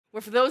Well,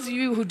 for those of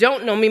you who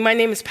don't know me, my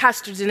name is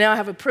Pastor Danelle. I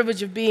have a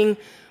privilege of being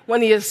one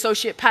of the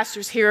associate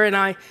pastors here, and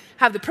I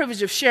have the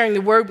privilege of sharing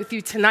the word with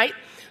you tonight.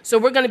 So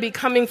we're going to be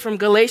coming from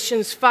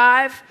Galatians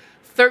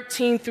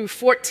 5:13 through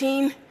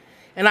 14,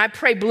 and I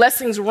pray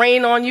blessings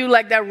rain on you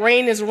like that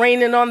rain is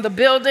raining on the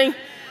building.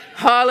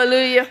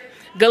 Hallelujah.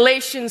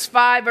 Galatians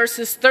 5,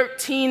 verses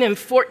 13 and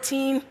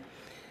 14.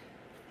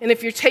 And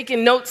if you're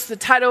taking notes, the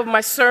title of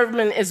my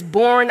sermon is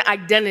Born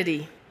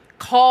Identity,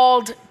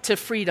 Called to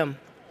Freedom.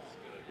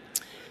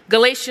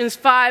 Galatians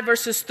 5,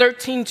 verses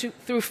 13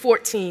 through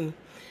 14.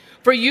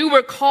 For you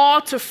were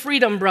called to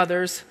freedom,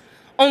 brothers,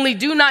 only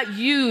do not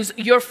use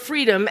your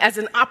freedom as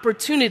an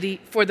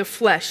opportunity for the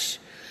flesh,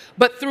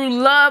 but through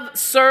love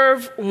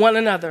serve one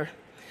another.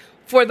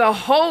 For the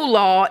whole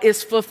law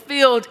is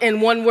fulfilled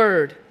in one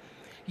word: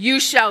 you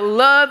shall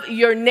love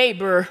your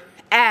neighbor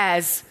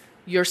as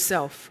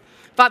yourself.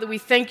 Father, we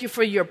thank you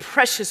for your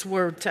precious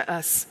word to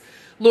us.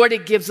 Lord,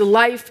 it gives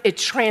life, it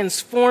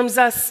transforms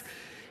us.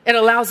 It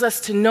allows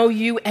us to know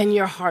you and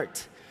your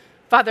heart.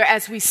 Father,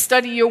 as we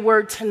study your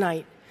word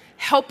tonight,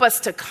 help us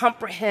to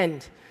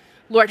comprehend.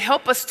 Lord,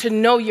 help us to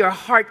know your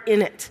heart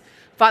in it.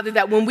 Father,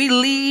 that when we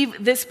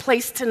leave this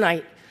place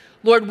tonight,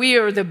 Lord, we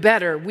are the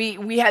better. We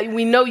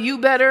know you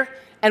better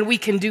and we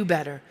can do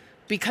better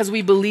because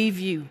we believe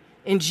you.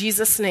 In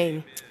Jesus'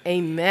 name,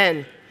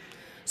 amen.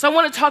 So I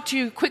want to talk to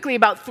you quickly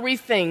about three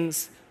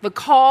things: the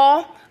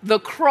call, the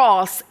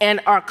cross,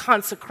 and our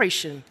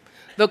consecration.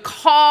 The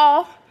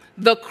call,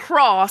 the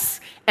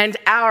cross, and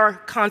our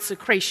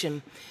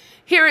consecration.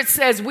 Here it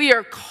says we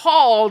are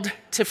called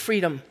to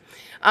freedom.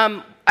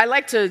 I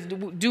like to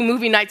do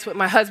movie nights with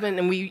my husband,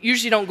 and we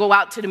usually don't go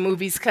out to the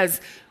movies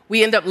because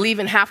we end up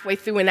leaving halfway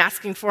through and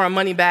asking for our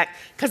money back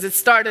because it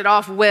started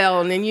off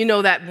well, and then you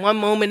know that one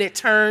moment it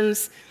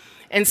turns.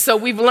 And so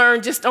we've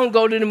learned, just don't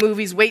go to the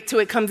movies, wait till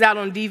it comes out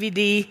on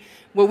DVD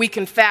where we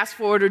can fast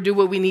forward or do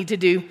what we need to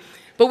do.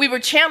 But we were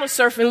channel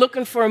surfing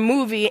looking for a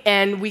movie,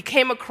 and we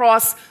came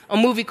across a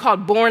movie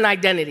called Born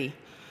Identity.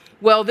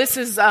 Well, this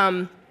is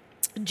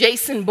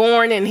Jason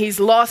Bourne, and he's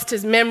lost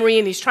his memory,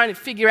 and he's trying to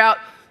figure out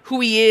who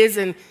he is,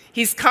 and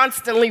he's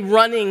constantly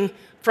running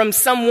from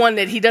someone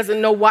that he doesn't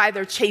know why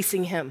they're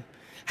chasing him.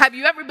 Have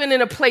you ever been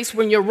in a place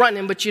when you're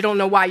running, but you don't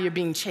know why you're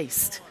being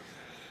chased?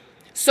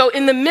 So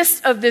in the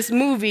midst of this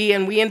movie,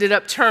 and we ended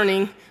up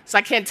turning, so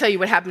I can't tell you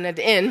what happened at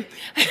the end.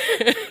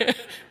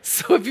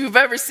 So if you've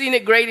ever seen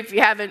it, great. If you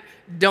haven't,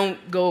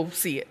 don't go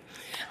see it.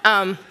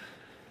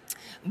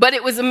 But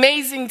it was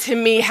amazing to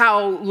me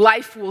how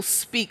life will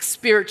speak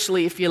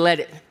spiritually if you let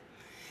it.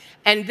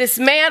 And this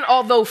man,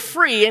 although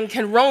free and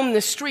can roam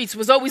the streets,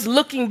 was always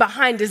looking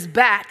behind his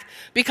back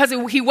because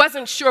he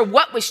wasn't sure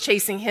what was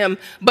chasing him,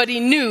 but he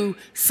knew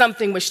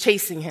something was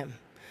chasing him.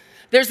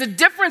 There's a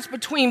difference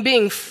between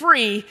being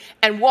free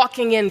and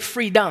walking in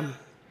freedom.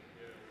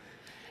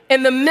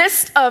 In the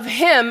midst of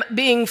him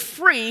being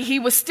free, he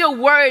was still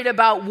worried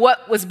about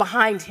what was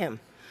behind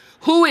him.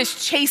 Who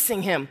is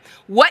chasing him?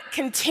 What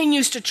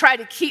continues to try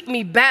to keep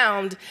me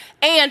bound?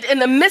 And in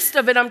the midst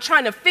of it, I'm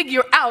trying to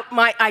figure out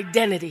my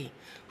identity.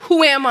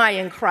 Who am I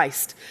in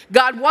Christ?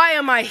 God, why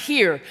am I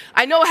here?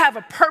 I know I have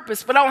a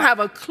purpose, but I don't have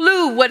a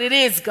clue what it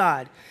is,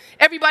 God.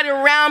 Everybody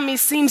around me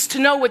seems to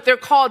know what they're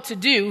called to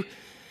do,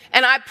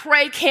 and I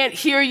pray, can't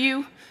hear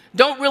you,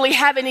 don't really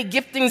have any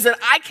giftings that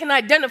I can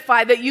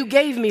identify that you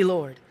gave me,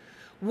 Lord.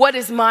 What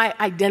is my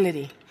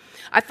identity?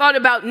 I thought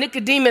about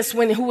Nicodemus,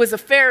 who was a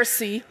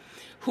Pharisee,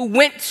 who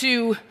went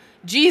to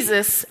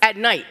Jesus at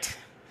night.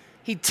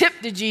 He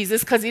tipped to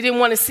Jesus because he didn't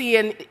want to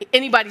see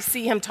anybody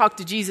see him talk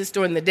to Jesus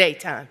during the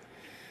daytime.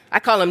 I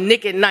call him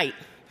Nick at night.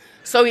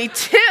 So he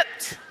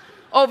tipped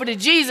over to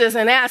Jesus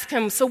and asked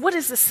him, so what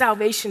is this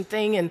salvation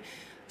thing? And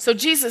so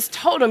Jesus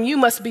told him, you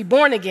must be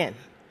born again.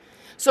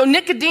 So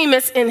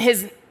Nicodemus, in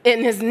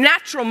his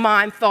natural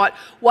mind, thought,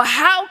 well,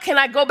 how can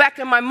I go back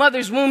in my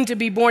mother's womb to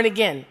be born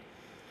again?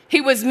 He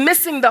was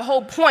missing the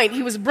whole point.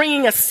 He was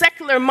bringing a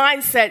secular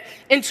mindset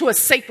into a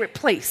sacred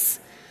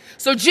place.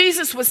 So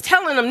Jesus was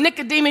telling him,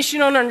 Nicodemus, you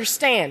don't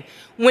understand.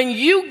 When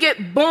you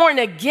get born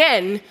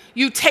again,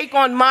 you take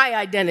on my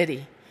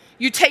identity.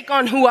 You take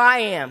on who I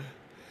am.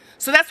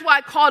 So that's why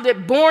I called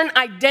it born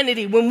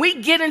identity. When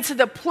we get into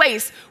the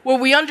place where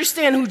we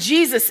understand who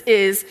Jesus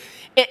is,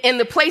 in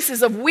the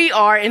places of we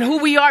are and who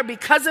we are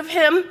because of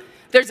him,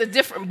 there's a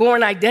different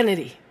born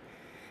identity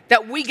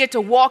that we get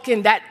to walk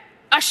in that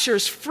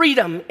ushers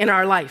freedom in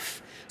our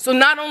life. So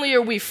not only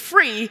are we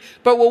free,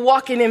 but we're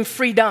walking in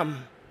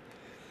freedom.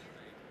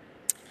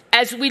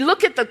 As we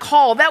look at the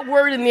call, that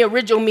word in the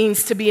original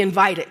means to be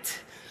invited.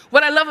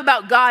 What I love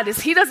about God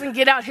is he doesn't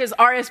get out his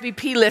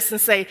RSVP list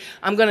and say,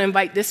 I'm going to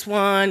invite this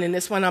one and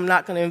this one I'm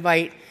not going to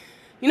invite.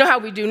 You know how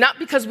we do, not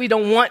because we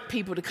don't want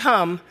people to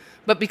come,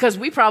 but because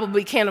we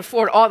probably can't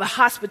afford all the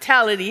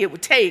hospitality it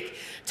would take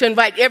to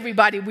invite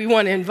everybody we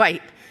want to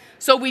invite.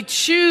 So we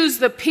choose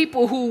the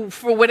people who,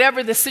 for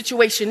whatever the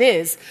situation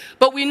is.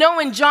 But we know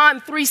in John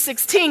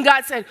 3:16,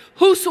 God said,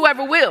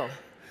 whosoever will,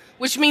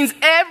 which means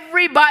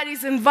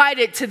everybody's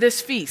invited to this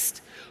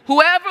feast.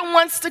 Whoever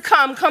wants to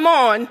come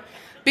on.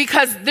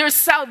 because there's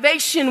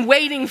salvation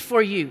waiting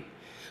for you.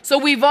 So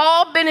we've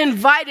all been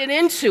invited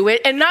into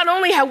it. And not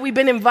only have we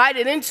been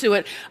invited into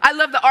it, I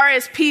love the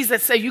RSPs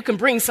that say you can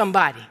bring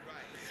somebody.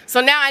 So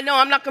now I know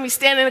I'm not going to be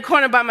standing in the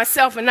corner by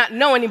myself and not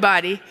know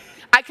anybody.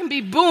 I can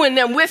be booing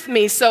them with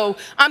me, so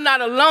I'm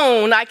not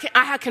alone. I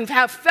can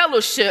have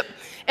fellowship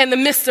in the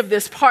midst of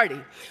this party.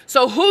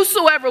 So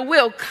whosoever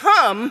will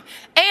come,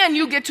 and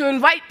you get to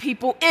invite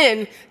people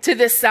in to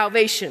this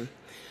salvation.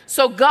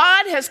 So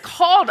God has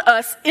called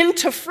us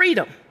into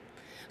freedom.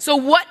 So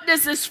what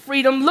does this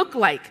freedom look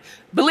like?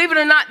 Believe it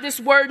or not, this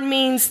word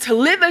means to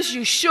live as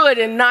you should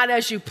and not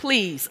as you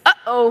please.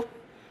 Uh-oh.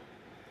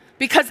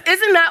 Because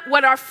isn't that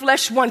what our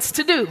flesh wants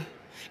to do?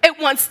 It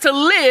wants to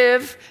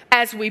live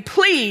as we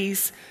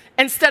please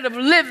instead of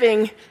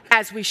living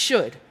as we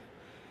should.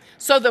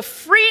 So the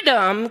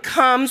freedom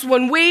comes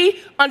when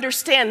we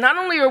understand not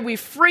only are we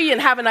free and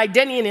have an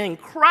identity in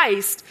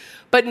Christ,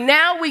 but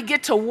now we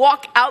get to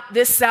walk out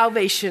this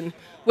salvation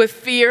with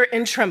fear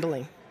and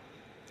trembling.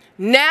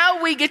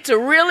 Now we get to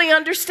really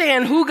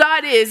understand who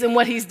God is and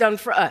what he's done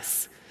for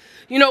us.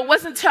 You know, it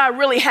wasn't until I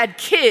really had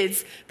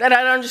kids that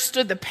I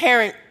understood the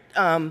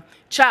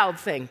parent-child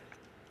thing.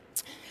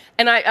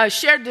 And I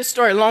shared this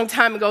story a long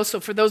time ago, so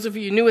for those of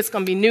you who knew, it's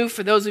going to be new.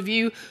 For those of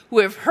you who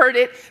have heard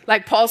it,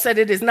 like Paul said,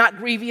 it is not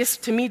grievous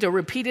to me to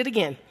repeat it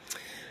again.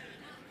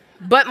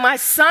 But my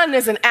son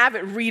is an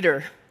avid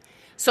reader.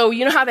 So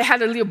you know how they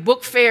had the little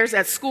book fairs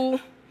at school?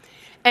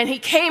 And he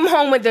came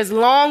home with this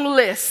long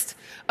list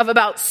of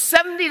about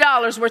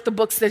 $70 worth of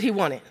books that he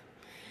wanted.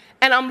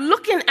 And I'm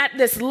looking at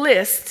this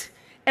list,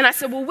 and I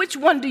said, well, which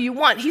one do you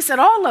want? He said,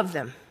 all of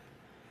them.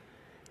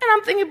 And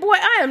I'm thinking, boy,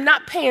 I am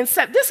not paying.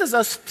 This is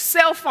a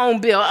cell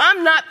phone bill.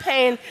 I'm not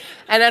paying.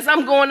 And as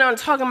I'm going on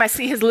talking, I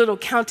see his little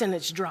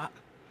countenance drop.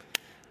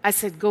 I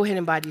said, go ahead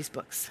and buy these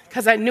books,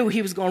 because I knew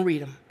he was going to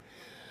read them.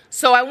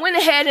 So I went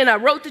ahead and I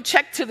wrote the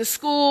check to the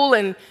school,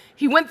 and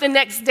he went the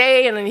next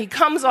day, and then he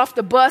comes off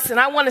the bus, and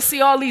I want to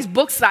see all these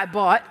books I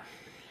bought.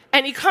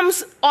 And he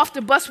comes off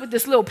the bus with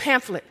this little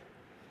pamphlet.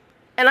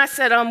 And I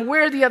said,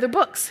 where are the other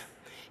books?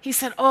 He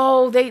said,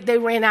 oh, they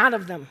ran out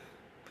of them.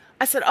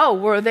 I said, oh,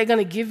 were they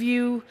going to give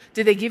you,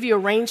 did they give you a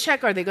rain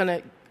check? Are they going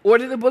to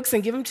order the books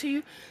and give them to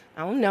you?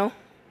 I don't know.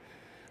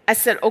 I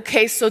said,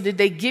 okay, so did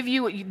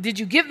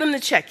you give them the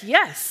check?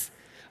 Yes.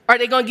 Are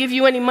they going to give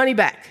you any money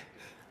back?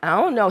 I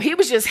don't know. He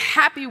was just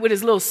happy with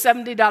his little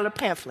 $70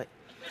 pamphlet.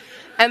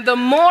 And the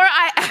more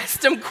I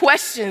asked him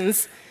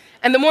questions,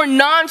 and the more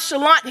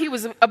nonchalant he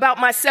was about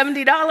my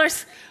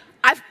 $70,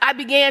 I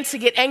began to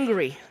get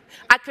angry.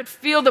 I could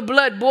feel the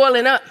blood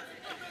boiling up.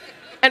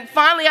 And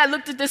finally, I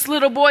looked at this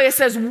little boy and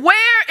says,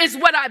 where is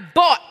what I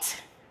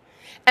bought?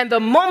 And the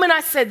moment I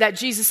said that,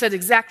 Jesus said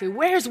exactly,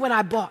 where's what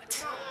I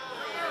bought?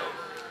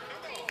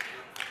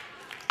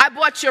 I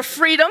bought your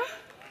freedom.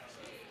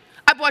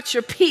 I bought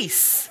your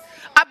peace.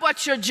 I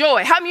bought your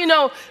joy. How many of you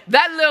know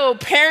that little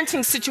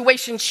parenting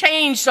situation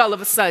changed all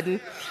of a sudden?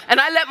 And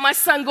I let my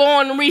son go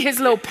on and read his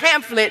little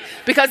pamphlet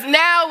because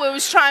now it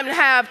was trying to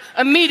have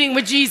a meeting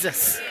with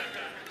Jesus.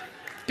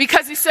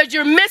 Because he said,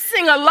 you're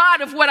missing a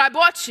lot of what I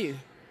bought you.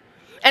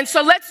 And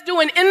so let's do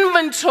an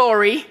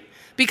inventory,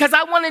 because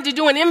I wanted to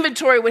do an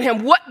inventory with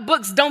him. What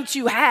books don't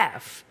you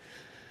have?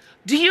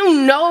 Do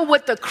you know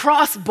what the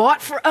cross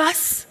bought for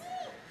us?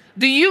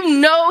 Do you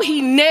know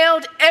he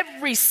nailed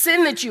every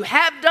sin that you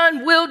have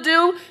done, will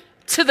do,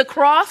 to the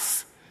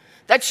cross?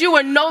 That you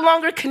are no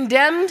longer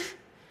condemned?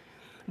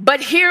 But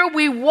here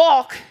we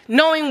walk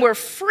knowing we're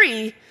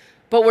free,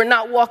 but we're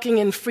not walking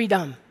in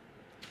freedom.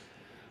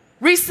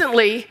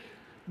 Recently,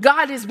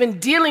 God has been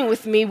dealing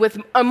with me with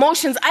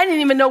emotions I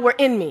didn't even know were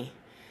in me.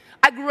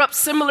 I grew up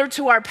similar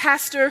to our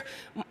pastor.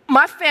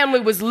 My family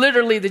was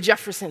literally the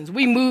Jeffersons.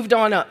 We moved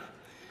on up.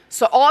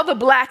 So all the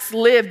blacks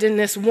lived in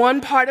this one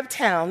part of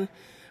town.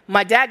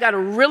 My dad got a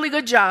really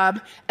good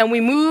job, and we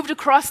moved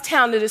across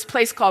town to this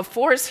place called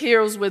Forest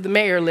Hills where the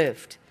mayor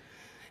lived.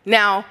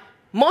 Now,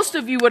 most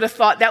of you would have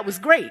thought that was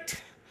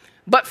great.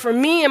 But for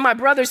me and my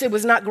brothers, it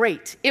was not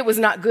great. It was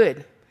not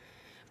good.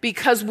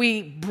 Because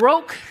we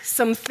broke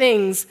some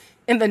things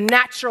in the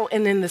natural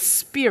and in the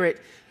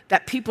spirit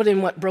that people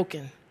didn't want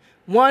broken.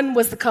 One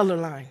was the color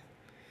line.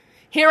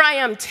 Here I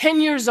am, 10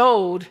 years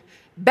old,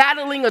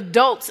 battling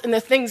adults and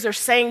the things they're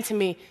saying to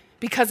me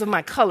because of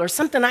my color,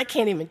 something I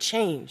can't even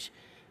change.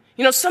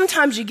 You know,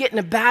 sometimes you get in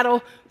a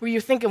battle where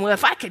you're thinking, well,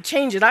 if I could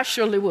change it, I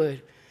surely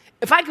would.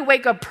 If I could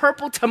wake up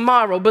purple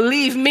tomorrow,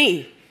 believe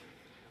me,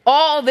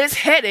 all this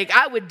headache,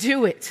 I would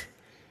do it.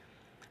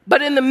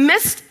 But in the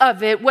midst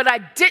of it, what I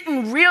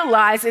didn't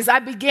realize is I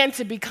began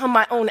to become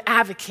my own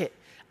advocate.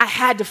 I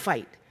had to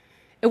fight.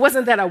 It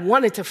wasn't that I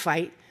wanted to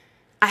fight.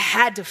 I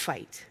had to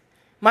fight.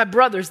 My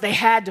brothers, they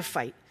had to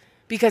fight.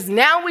 Because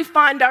now we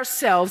find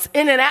ourselves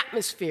in an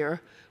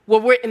atmosphere where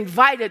we're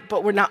invited,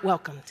 but we're not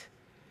welcomed.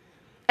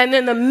 And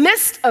in the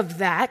midst of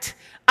that,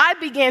 I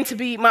began to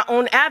be my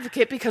own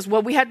advocate because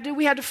what we had to do,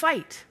 we had to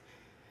fight.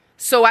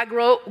 So I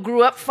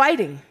grew up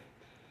fighting.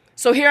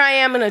 So here I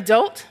am, an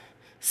adult,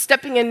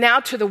 stepping in now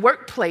to the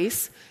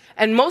workplace,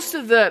 and most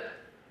of the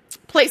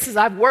places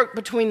I've worked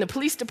between the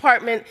police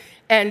department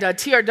and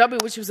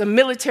TRW, which was a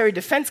military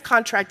defense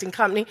contracting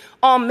company,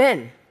 all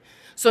men.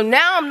 So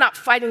now I'm not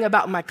fighting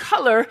about my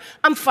color,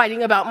 I'm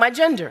fighting about my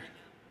gender.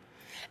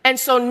 And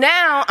so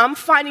now I'm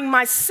finding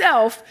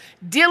myself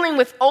dealing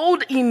with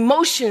old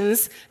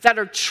emotions that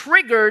are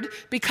triggered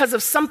because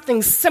of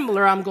something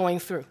similar I'm going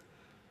through.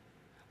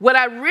 What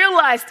I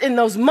realized in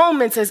those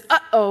moments is,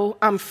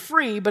 I'm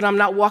free, but I'm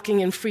not walking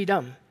in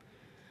freedom.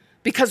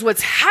 Because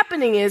what's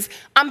happening is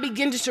I'm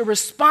beginning to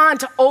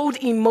respond to old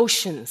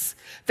emotions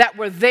that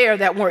were there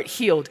that weren't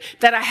healed,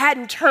 that I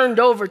hadn't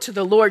turned over to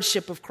the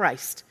lordship of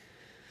Christ.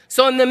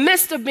 So in the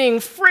midst of being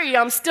free,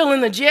 I'm still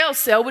in the jail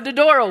cell with the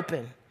door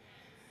open.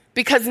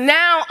 Because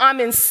now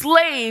I'm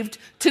enslaved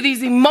to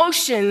these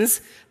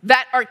emotions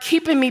that are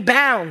keeping me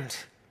bound.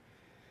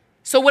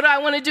 So what do I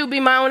want to do? Be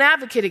my own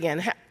advocate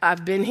again.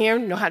 I've been here,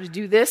 know how to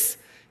do this.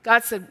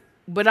 God said,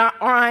 but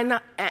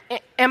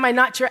am I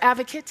not your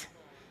advocate?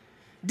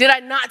 Did I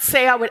not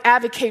say I would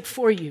advocate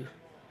for you?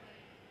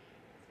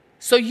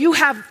 So you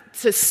have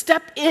to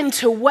step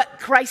into what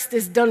Christ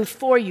has done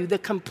for you, the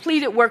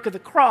completed work of the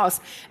cross,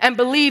 and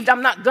believe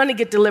I'm not going to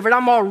get delivered.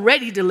 I'm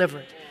already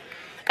delivered.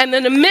 And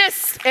in the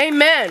midst,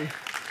 amen,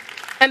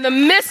 in the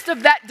midst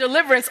of that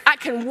deliverance, I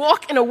can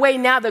walk in a way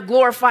now that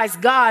glorifies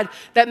God,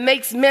 that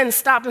makes men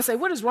stop and say,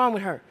 what is wrong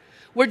with her?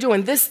 We're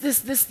doing this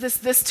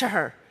to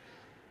her.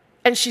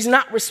 And she's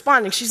not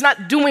responding. She's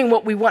not doing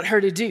what we want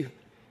her to do.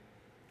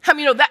 How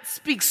many know that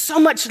speaks so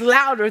much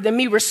louder than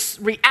me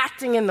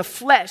reacting in the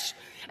flesh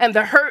and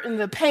the hurt and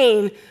the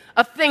pain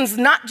of things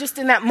not just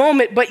in that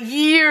moment, but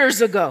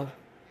years ago.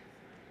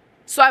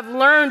 So I've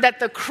learned that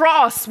the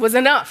cross was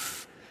enough.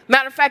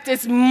 Matter of fact,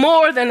 it's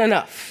more than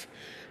enough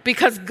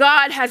because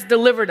God has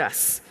delivered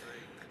us.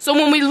 So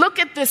when we look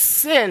at this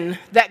sin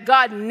that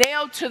God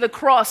nailed to the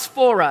cross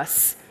for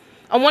us,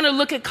 I want to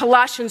look at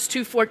Colossians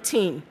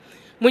 2:14.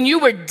 When you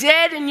were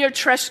dead in your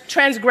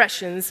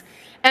transgressions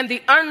and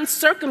the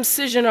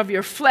uncircumcision of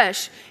your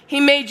flesh, he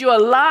made you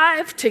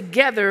alive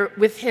together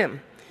with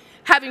him,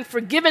 having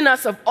forgiven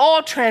us of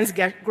all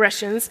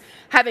transgressions,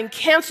 having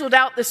canceled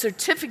out the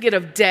certificate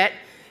of debt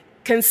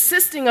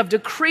consisting of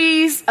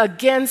decrees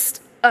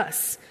against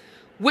us,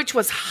 which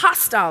was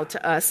hostile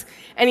to us,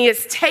 and he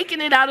has taken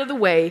it out of the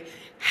way,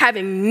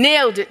 having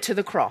nailed it to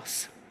the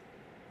cross.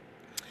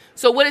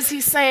 So what is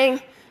he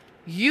saying?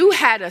 You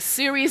had a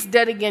serious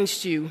debt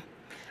against you,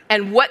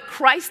 and what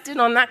Christ did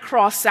on that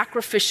cross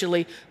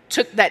sacrificially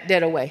took that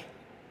debt away.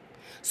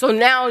 So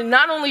now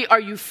not only are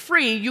you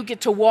free, you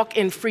get to walk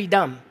in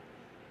freedom.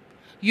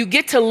 You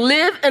get to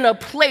live in a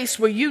place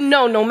where you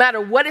know no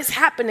matter what is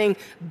happening,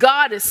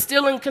 God is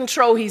still in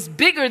control. He's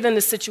bigger than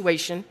the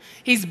situation.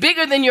 He's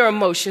bigger than your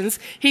emotions.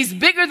 He's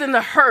bigger than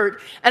the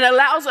hurt, and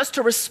allows us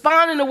to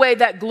respond in a way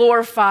that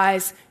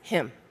glorifies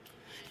him,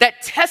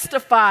 that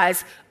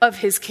testifies of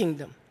his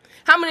kingdom.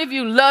 How many of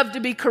you love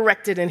to be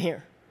corrected in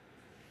here?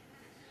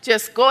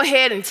 Just go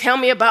ahead and tell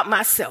me about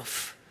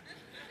myself.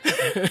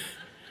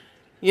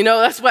 You know,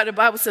 that's why the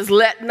Bible says,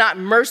 let not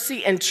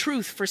mercy and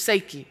truth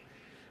forsake you.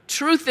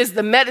 Truth is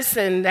the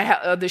medicine,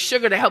 the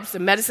sugar that helps the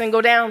medicine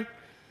go down.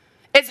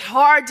 It's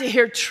hard to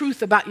hear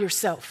truth about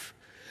yourself,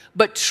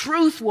 but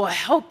truth will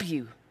help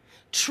you.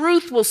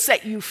 Truth will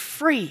set you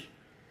free.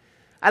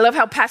 I love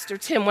how Pastor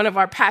Tim, one of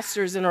our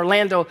pastors in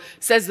Orlando,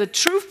 says the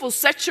truth will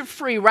set you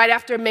free right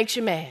after it makes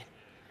you mad.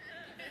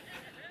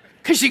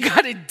 Because you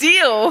got to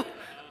deal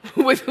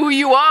with who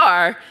you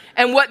are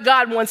and what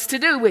God wants to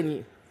do with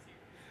you.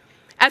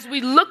 As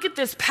we look at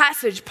this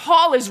passage,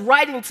 Paul is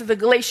writing to the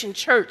Galatian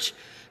church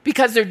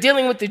because they're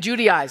dealing with the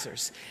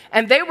Judaizers.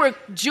 And they were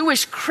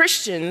Jewish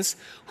Christians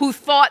who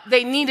thought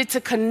they needed to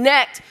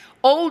connect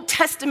Old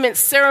Testament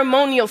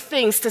ceremonial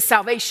things to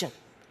salvation.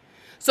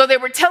 So they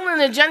were telling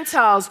the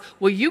Gentiles,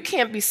 well, you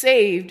can't be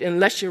saved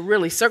unless you're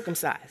really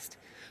circumcised.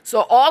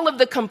 So all of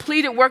the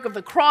completed work of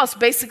the cross,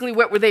 basically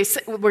what they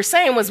were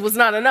saying was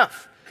not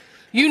enough.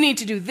 You need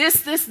to do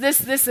this,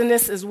 and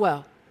this as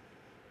well.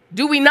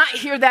 Do we not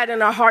hear that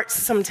in our hearts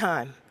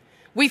sometime?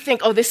 We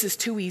think, oh, this is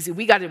too easy.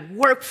 We got to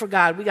work for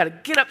God. We got to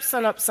get up,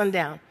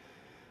 sundown.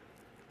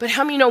 But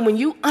how many know when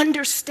you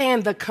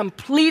understand the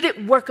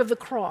completed work of the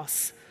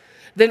cross,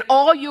 then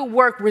all your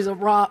work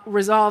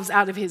resolves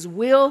out of his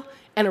will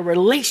and a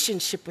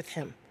relationship with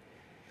him.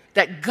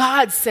 That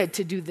God said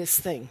to do this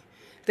thing.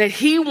 That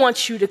he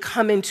wants you to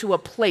come into a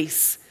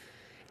place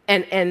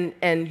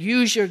and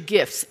use your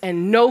gifts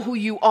and know who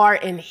you are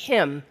in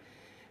him.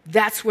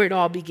 That's where it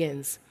all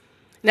begins.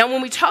 Now,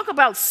 when we talk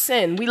about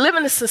sin, we live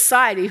in a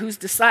society who's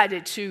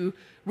decided to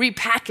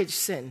repackage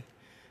sin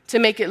to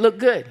make it look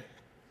good.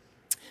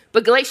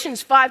 But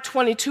Galatians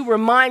 5:22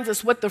 reminds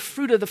us what the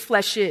fruit of the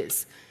flesh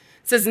is.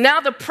 It says,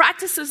 now the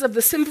practices of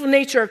the sinful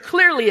nature are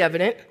clearly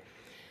evident.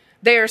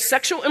 They are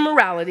sexual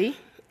immorality,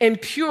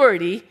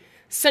 impurity,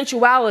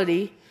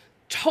 sensuality,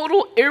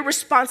 total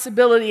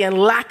irresponsibility and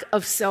lack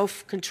of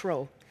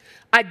self-control,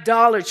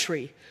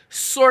 idolatry,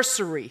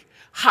 sorcery,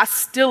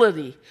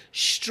 hostility,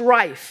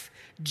 strife,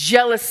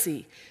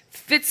 jealousy,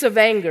 fits of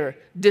anger,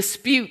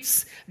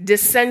 disputes,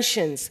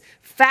 dissensions,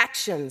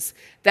 factions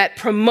that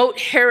promote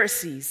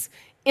heresies,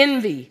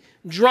 envy,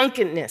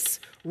 drunkenness,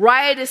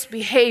 riotous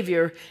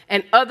behavior,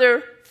 and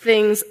other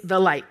things the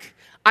like.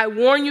 I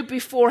warn you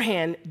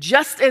beforehand,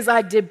 just as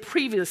I did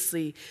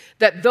previously,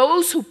 that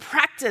those who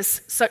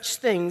practice such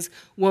things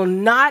will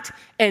not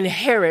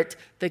inherit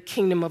the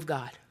kingdom of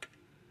God.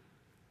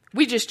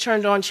 We just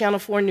turned on Channel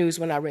 4 News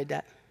when I read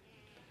that.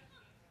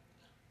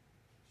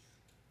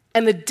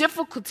 And the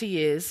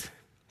difficulty is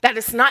that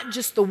it's not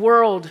just the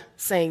world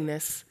saying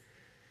this,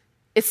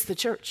 it's the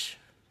church.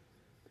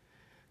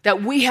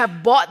 That we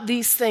have bought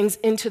these things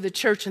into the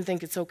church and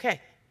think it's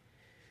okay.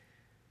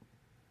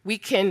 We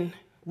can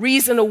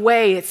reason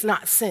away it's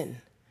not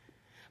sin.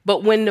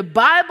 But when the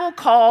Bible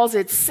calls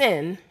it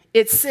sin,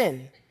 it's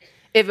sin.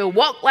 If it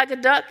walk like a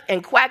duck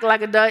and quack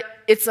like a duck,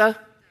 it's a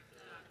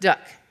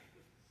duck.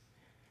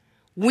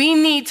 We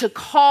need to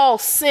call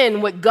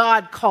sin what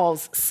God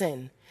calls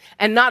sin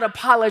and not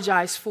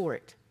apologize for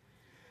it.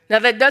 Now,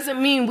 that doesn't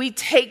mean we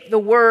take the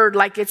word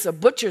like it's a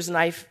butcher's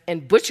knife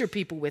and butcher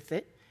people with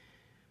it.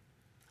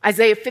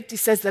 Isaiah 50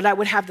 says that I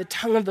would have the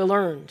tongue of the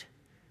learned,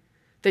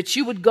 that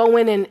you would go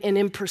in and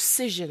in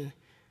precision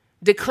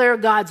declare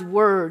God's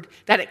word,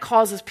 that it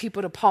causes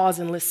people to pause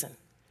and listen.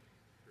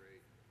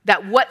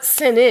 That what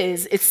sin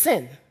is, it's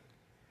sin.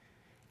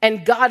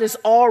 And God has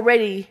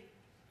already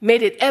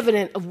made it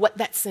evident of what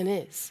that sin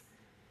is.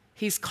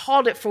 He's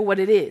called it for what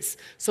it is.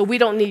 So we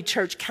don't need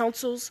church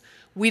councils.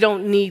 We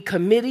don't need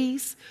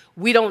committees.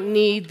 We don't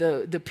need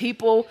the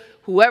people,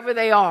 whoever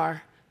they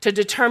are, to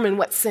determine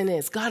what sin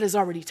is. God has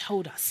already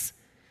told us.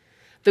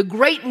 The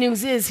great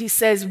news is, he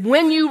says,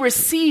 when you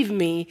receive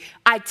me,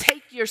 I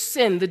take your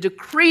sin, the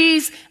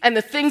decrees and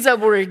the things that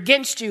were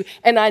against you,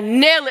 and I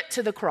nail it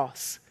to the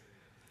cross.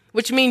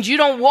 Which means you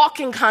don't walk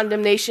in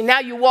condemnation. Now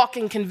you walk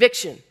in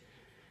conviction.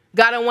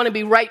 God, I want to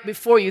be right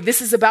before you.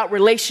 This is about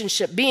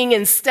relationship, being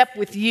in step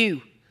with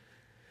you.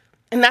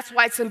 And that's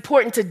why it's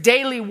important to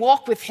daily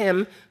walk with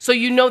him so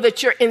you know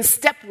that you're in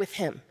step with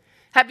him.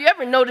 Have you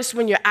ever noticed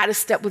when you're out of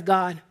step with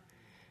God?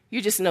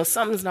 You just know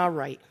something's not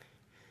right.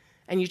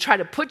 And you try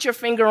to put your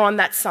finger on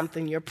that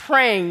something. You're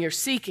praying, you're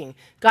seeking.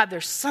 God,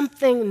 there's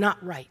something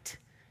not right.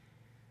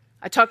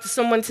 I talked to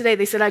someone today.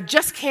 They said, I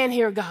just can't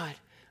hear God.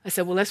 I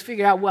said, well, let's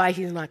figure out why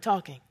he's not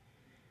talking.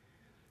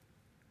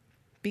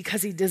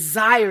 Because he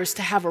desires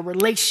to have a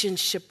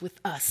relationship with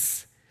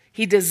us.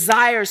 He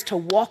desires to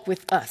walk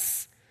with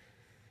us.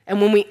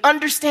 And when we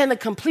understand the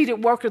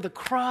completed work of the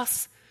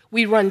cross,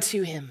 we run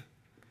to him.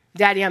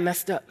 Daddy, I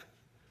messed up.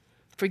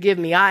 Forgive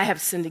me. I have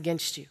sinned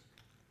against you.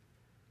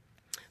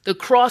 The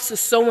cross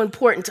is so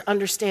important to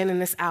understand in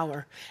this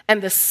hour,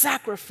 and the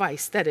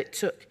sacrifice that it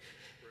took.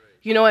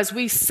 You know, as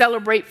we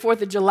celebrate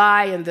 4th of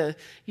July and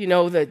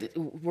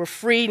we're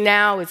free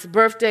now, it's the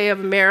birthday of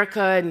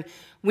America, and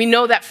we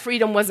know that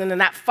freedom and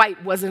that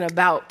fight wasn't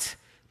about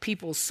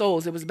people's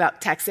souls. It was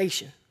about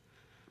taxation,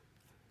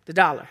 the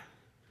dollar.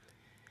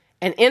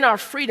 And in our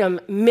freedom,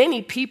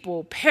 many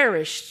people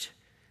perished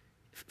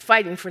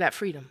fighting for that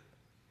freedom.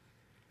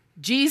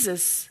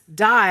 Jesus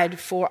died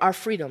for our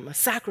freedom, a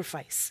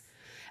sacrifice.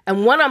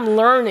 And what I'm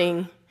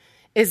learning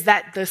is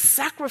that the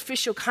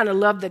sacrificial kind of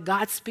love that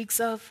God speaks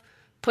of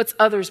puts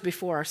others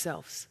before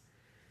ourselves.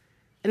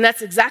 And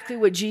that's exactly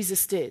what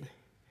Jesus did.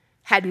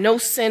 Had no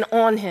sin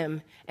on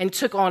him and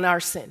took on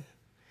our sin.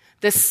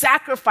 The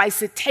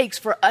sacrifice it takes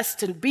for us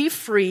to be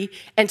free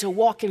and to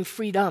walk in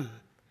freedom.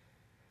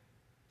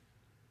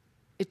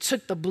 It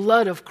took the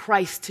blood of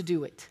Christ to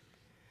do it.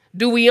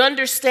 Do we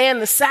understand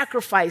the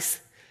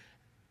sacrifice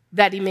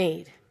that he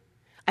made?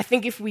 I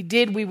think if we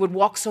did, we would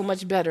walk so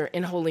much better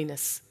in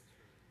holiness.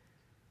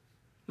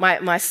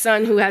 My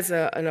son, who has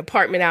an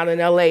apartment out in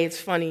LA, it's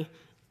funny.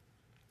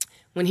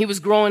 When he was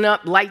growing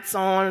up, lights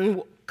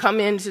on, come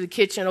into the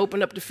kitchen,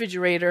 open up the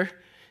refrigerator,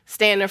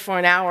 stand there for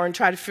an hour and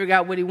try to figure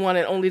out what he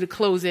wanted, only to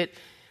close it.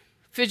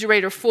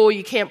 Refrigerator full,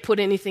 you can't put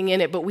anything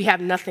in it, but we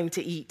have nothing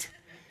to eat.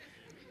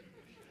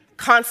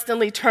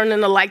 Constantly turning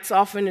the lights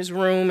off in his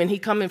room, and he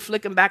come and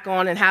flick them back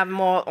on and have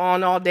them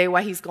on all day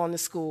while he's gone to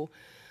school.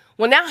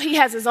 Well, now he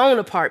has his own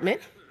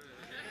apartment,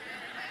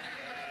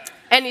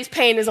 and he's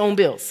paying his own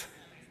bills.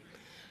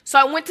 So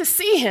I went to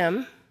see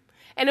him,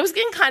 and it was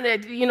getting kind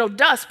of,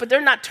 dusk, but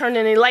they're not turning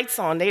any lights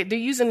on. They're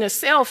using their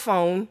cell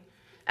phone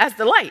as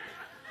the light.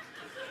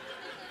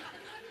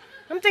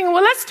 I'm thinking,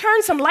 well, let's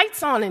turn some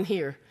lights on in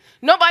here.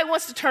 Nobody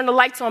wants to turn the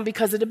lights on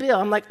because of the bill.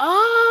 I'm like,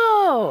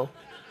 oh,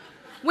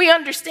 we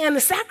understand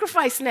the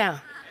sacrifice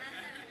now.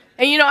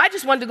 And, I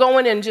just wanted to go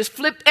in and just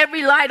flip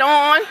every light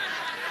on,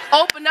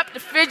 open up the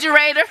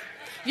refrigerator.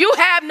 You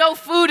have no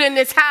food in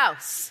this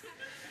house.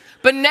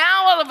 But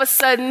now all of a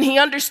sudden he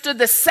understood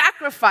the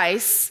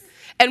sacrifice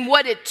and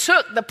what it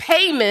took, the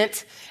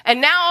payment.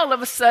 And now all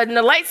of a sudden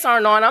the lights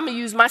aren't on. I'm going to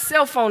use my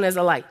cell phone as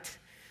a light.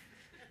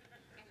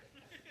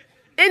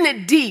 Isn't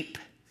it deep?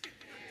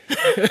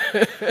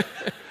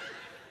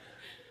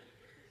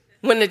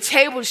 When the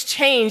tables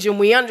change and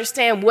we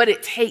understand what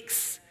it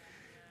takes,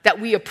 that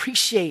we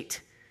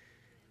appreciate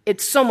it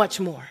so much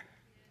more.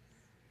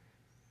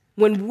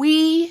 When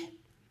we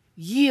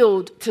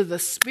yield to the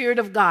Spirit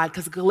of God,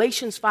 because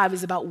Galatians 5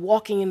 is about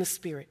walking in the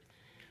Spirit,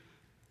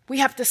 we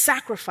have to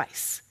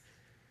sacrifice.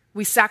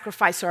 We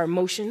sacrifice our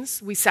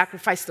emotions. We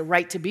sacrifice the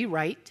right to be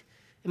right.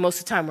 And most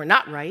of the time, we're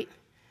not right.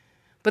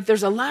 But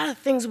there's a lot of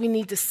things we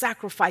need to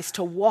sacrifice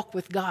to walk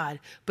with God,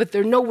 but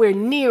they're nowhere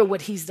near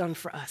what he's done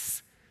for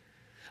us.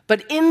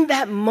 But in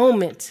that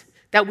moment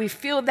that we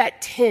feel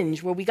that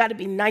tinge where we got to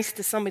be nice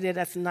to somebody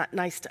that's not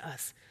nice to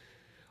us,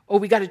 or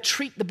we got to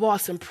treat the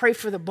boss and pray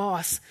for the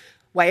boss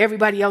while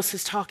everybody else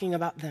is talking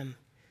about them,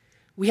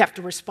 we have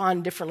to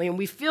respond differently. And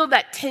we feel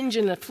that tinge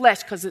in the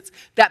flesh because it's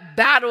that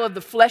battle of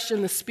the flesh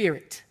and the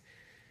spirit.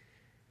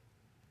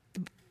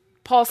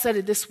 Paul said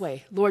it this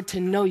way, Lord, to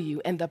know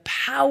you and the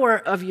power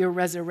of your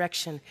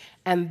resurrection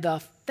and the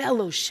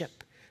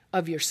fellowship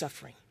of your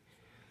suffering.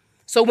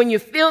 So when you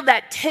feel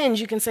that tinge,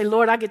 you can say,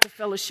 Lord, I get to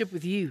fellowship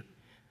with you.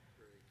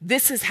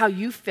 This is how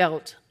you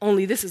felt,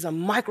 only this is a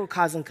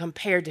microcosm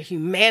compared to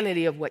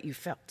humanity of what you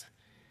felt.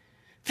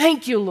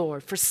 Thank you,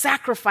 Lord, for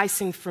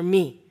sacrificing for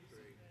me,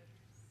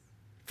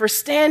 for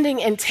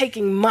standing and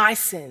taking my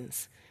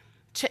sins.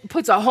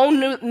 Puts a whole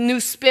new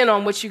spin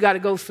on what you got to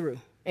go through.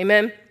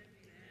 Amen?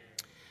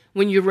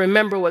 When you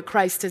remember what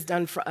Christ has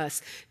done for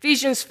us.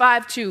 Ephesians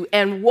 5:2,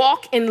 and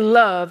walk in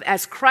love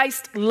as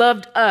Christ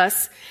loved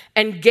us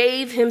and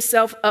gave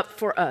himself up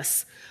for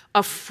us,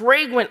 a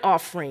fragrant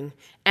offering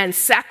and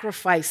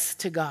sacrifice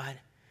to God.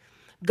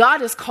 God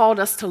has called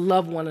us to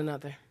love one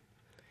another.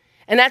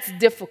 And that's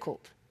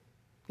difficult.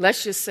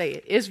 Let's just say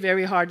it. It's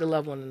very hard to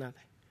love one another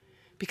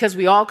because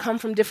we all come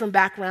from different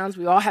backgrounds.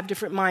 We all have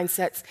different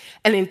mindsets.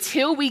 And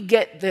until we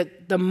get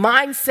the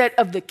mindset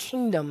of the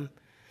kingdom,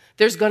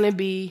 there's going to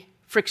be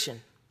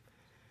friction,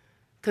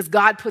 because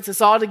God puts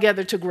us all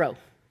together to grow.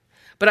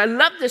 But I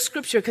love this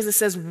scripture because it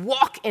says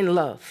walk in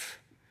love.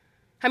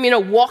 How many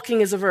know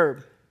walking is a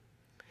verb?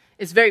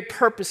 It's very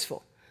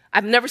purposeful.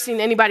 I've never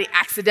seen anybody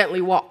accidentally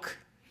walk.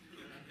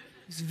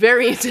 It's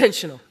very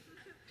intentional.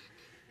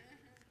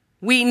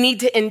 We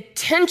need to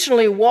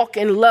intentionally walk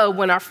in love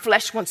when our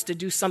flesh wants to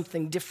do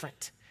something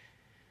different.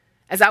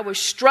 As I was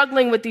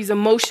struggling with these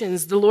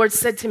emotions, the Lord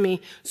said to me,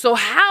 so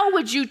how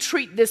would you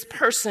treat this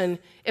person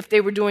if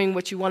they were doing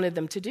what you wanted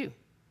them to do?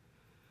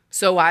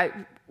 So I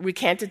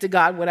recanted to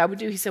God what I would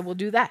do. He said, well,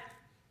 do that.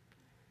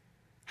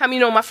 How many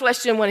know my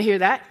flesh didn't want to hear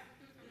that?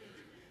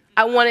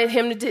 I wanted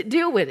him to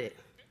deal with it.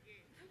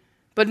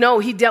 But no,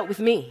 he dealt with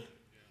me.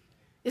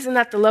 Isn't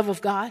that the love of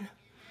God?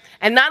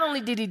 And not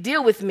only did he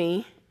deal with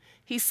me,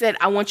 he said,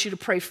 I want you to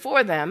pray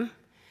for them,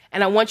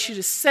 and I want you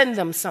to send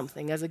them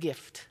something as a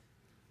gift.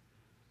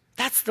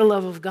 That's the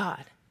love of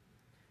God.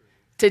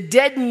 To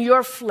deaden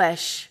your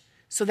flesh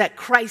so that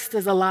Christ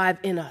is alive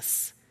in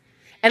us.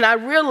 And I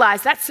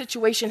realized that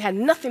situation had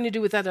nothing to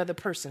do with that other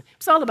person.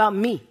 It's all about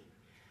me.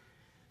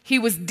 He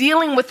was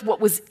dealing with what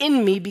was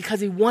in me because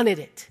he wanted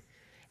it.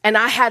 And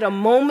I had a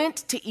moment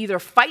to either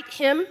fight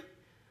him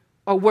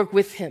or work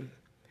with him.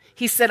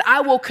 He said,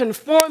 I will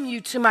conform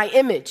you to my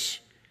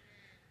image.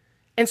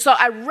 And so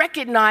I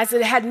recognized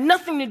that it had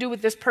nothing to do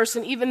with this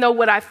person, even though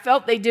what I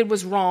felt they did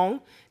was wrong,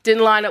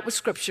 didn't line up with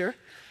Scripture.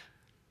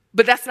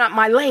 But that's not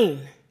my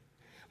lane.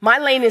 My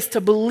lane is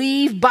to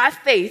believe by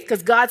faith,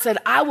 because God said,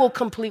 I will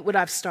complete what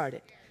I've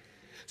started.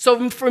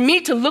 So for me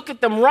to look at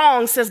them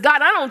wrong says,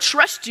 God, I don't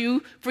trust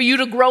you for you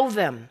to grow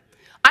them.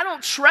 I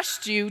don't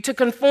trust you to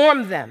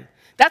conform them.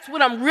 That's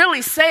what I'm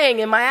really saying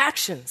in my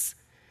actions.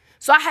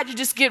 So I had to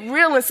just get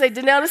real and say,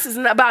 Danelle, this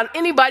isn't about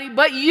anybody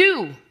but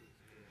you.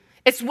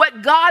 It's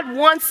what God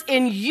wants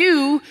in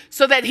you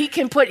so that he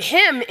can put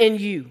him in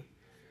you.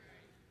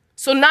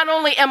 So not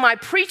only am I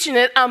preaching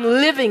it, I'm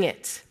living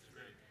it.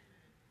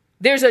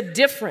 There's a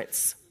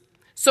difference.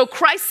 So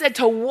Christ said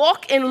to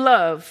walk in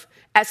love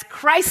as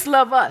Christ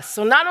loved us.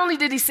 So not only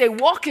did he say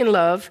walk in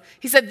love,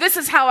 he said, this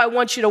is how I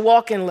want you to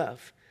walk in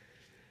love.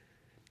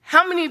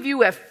 How many of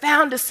you have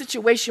found a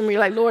situation where you're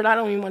like, Lord, I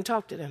don't even want to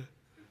talk to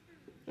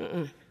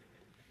them?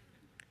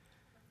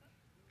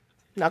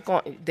 Not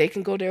going. They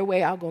can go their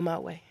way, I'll go my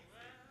way.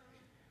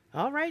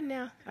 All right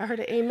now. I heard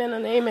an amen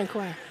on the amen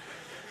choir.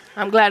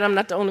 I'm glad I'm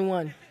not the only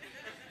one.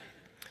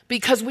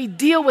 Because we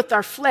deal with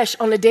our flesh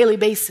on a daily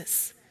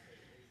basis.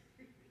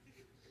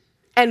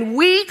 And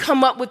we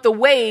come up with the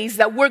ways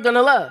that we're going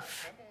to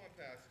love.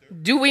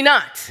 Do we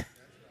not?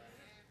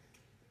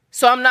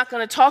 So I'm not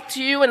going to talk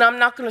to you, and I'm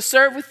not going to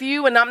serve with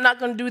you, and I'm not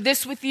going to do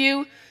this with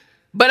you,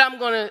 but I'm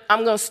going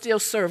to still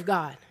serve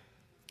God.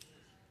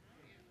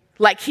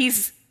 Like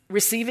he's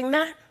receiving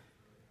that?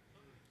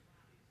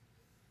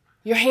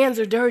 Your hands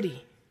are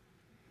dirty.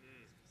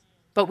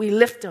 But we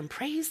lift them.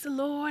 Praise the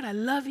Lord. I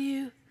love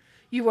you.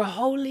 You are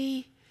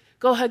holy.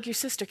 Go hug your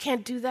sister.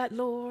 Can't do that,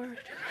 Lord.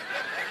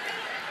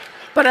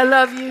 But I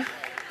love you.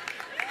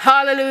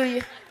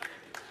 Hallelujah.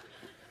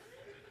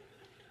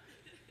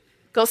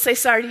 Go say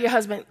sorry to your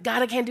husband.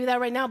 God, I can't do that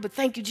right now, but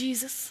thank you,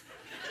 Jesus.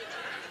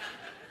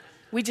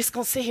 We just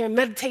going to sit here and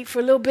meditate for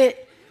a little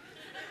bit.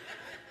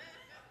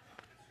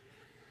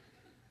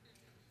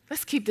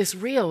 Let's keep this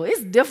real.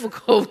 It's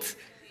difficult.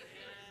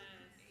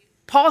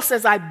 Paul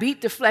says, I beat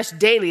the flesh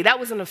daily. That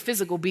wasn't a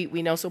physical beat,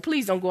 we know, so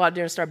please don't go out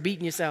there and start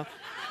beating yourself,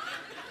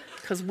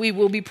 because we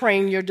will be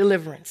praying your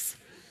deliverance.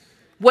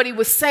 What he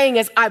was saying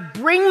is, I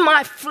bring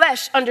my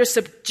flesh under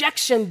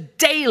subjection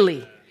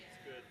daily,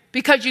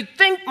 because you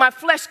think my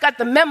flesh got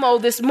the memo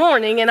this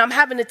morning and I'm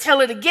having to tell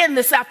it again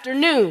this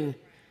afternoon,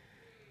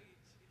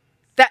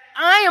 that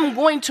I am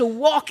going to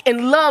walk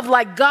in love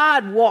like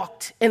God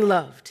walked and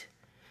loved,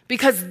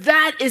 because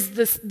that's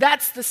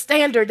the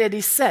standard that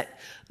he set.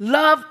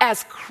 Love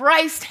as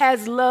Christ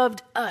has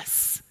loved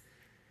us.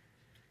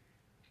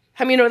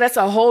 How many know that's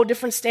a whole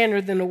different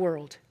standard than the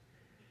world?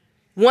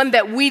 One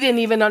that we didn't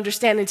even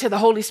understand until the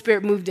Holy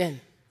Spirit moved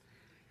in.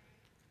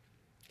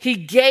 He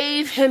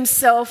gave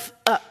himself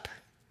up.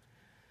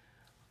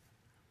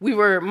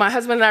 My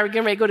husband and I were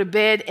getting ready to go to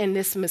bed, and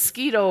this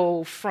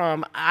mosquito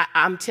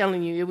I'm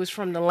telling you, it was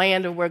from the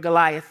land of where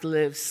Goliath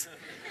lives.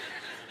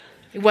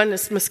 It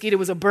wasn't a mosquito, it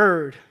was a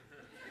bird.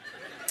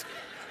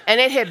 And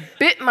it had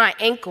bit my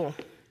ankle.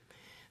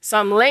 So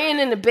I'm laying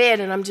in the bed,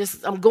 and I'm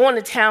going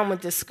to town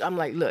with this. I'm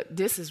like, look,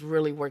 this is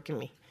really working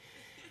me.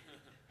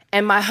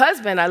 And my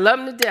husband, I love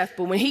him to death,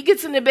 but when he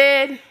gets in the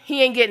bed,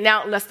 he ain't getting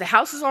out unless the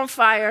house is on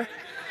fire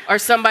or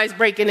somebody's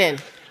breaking in.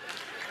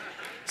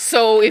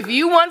 So if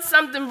you want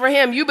something for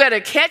him, you better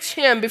catch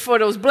him before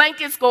those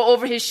blankets go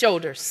over his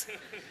shoulders.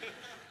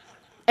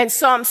 And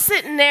so I'm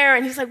sitting there,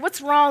 and he's like,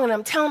 what's wrong? And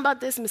I'm telling him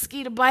about this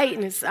mosquito bite,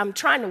 and I'm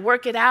trying to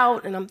work it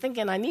out, and I'm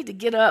thinking I need to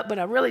get up, but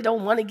I really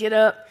don't want to get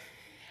up.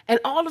 And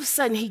all of a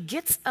sudden, he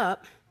gets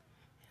up,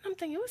 and I'm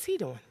thinking, what's he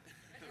doing?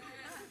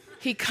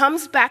 He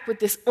comes back with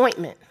this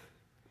ointment.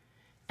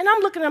 And I'm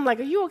looking at him like,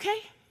 are you okay?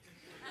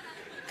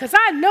 Because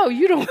I know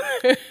you don't.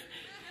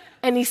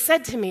 And he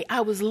said to me,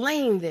 I was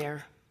laying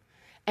there,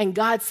 and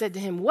God said to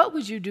him, what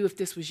would you do if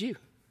this was you?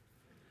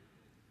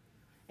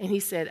 And he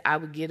said, I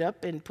would get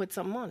up and put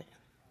something on it.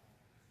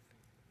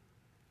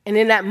 And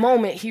in that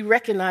moment, he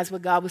recognized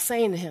what God was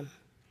saying to him.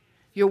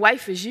 Your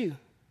wife is you.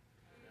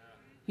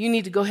 You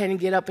need to go ahead and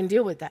get up and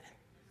deal with that.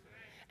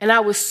 And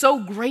I was so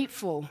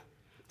grateful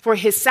for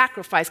his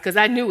sacrifice, because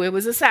I knew it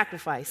was a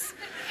sacrifice.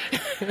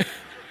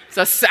 It's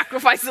a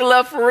sacrifice of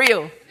love for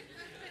real.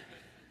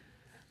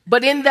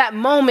 But in that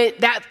moment,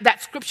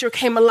 that scripture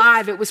came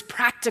alive. It was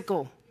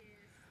practical.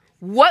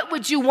 What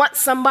would you want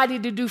somebody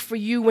to do for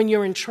you when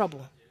you're in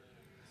trouble?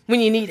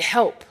 When you need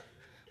help?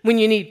 When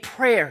you need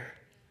prayer?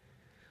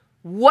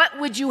 What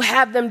would you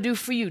have them do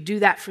for you? Do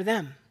that for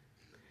them.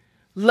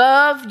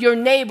 Love your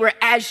neighbor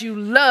as you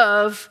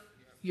love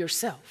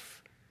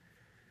yourself.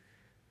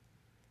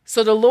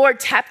 So the Lord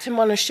tapped him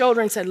on the shoulder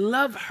and said,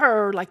 love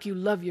her like you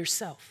love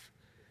yourself.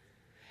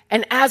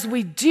 And as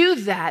we do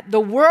that, the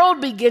world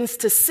begins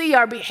to see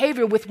our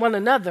behavior with one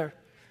another.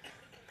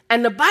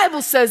 And the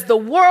Bible says the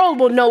world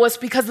will know us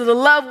because of the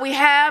love we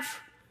have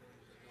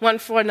one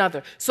for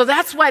another. So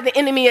that's why the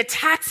enemy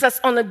attacks us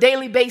on a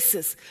daily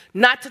basis,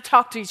 not to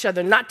talk to each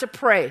other, not to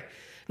pray,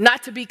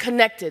 not to be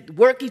connected,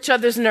 work each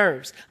other's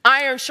nerves.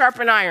 Iron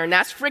sharpen iron.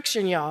 That's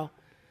friction, y'all.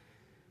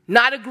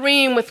 Not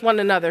agreeing with one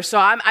another. So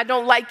I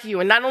don't like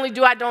you. And not only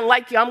do I don't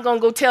like you, I'm going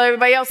to go tell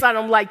everybody else I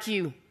don't like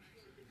you.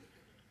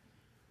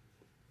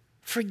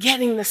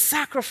 Forgetting the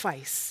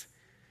sacrifice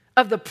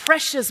of the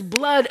precious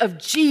blood of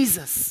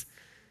Jesus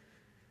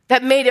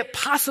that made it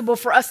possible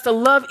for us to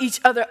love each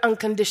other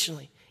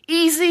unconditionally.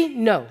 Easy?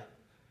 No.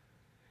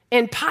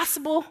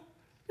 Impossible?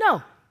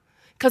 No.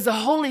 Because the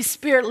Holy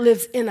Spirit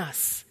lives in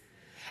us.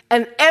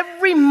 And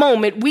every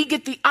moment we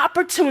get the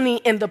opportunity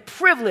and the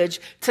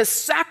privilege to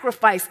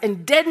sacrifice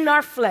and deaden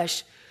our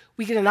flesh,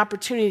 we get an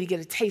opportunity to get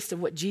a taste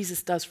of what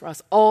Jesus does for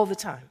us all the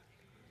time.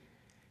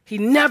 He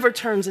never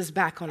turns his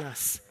back on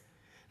us.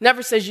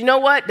 Never says, you know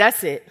what,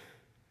 that's it.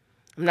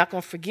 I'm not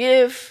going to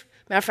forgive.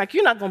 Matter of fact,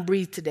 you're not going to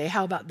breathe today.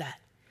 How about that?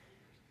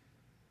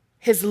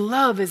 His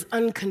love is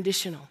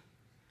unconditional.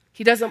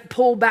 He doesn't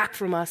pull back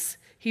from us.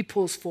 He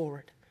pulls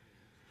forward.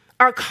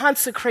 Our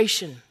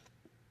consecration.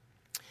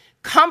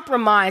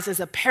 Compromise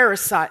is a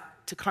parasite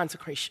to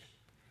consecration.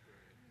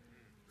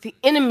 The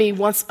enemy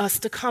wants us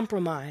to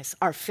compromise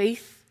our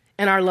faith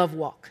and our love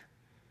walk.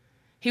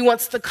 He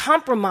wants to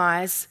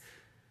compromise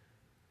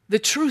the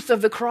truth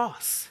of the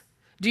cross.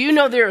 Do you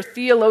know there are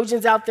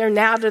theologians out there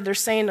now that they're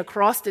saying the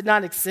cross did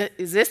not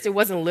exist? It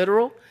wasn't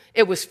literal.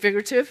 It was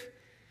figurative.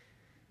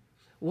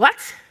 What?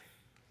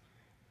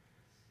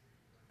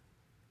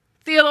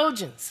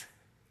 Theologians.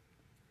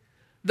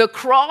 The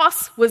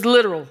cross was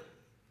literal.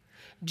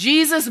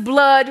 Jesus'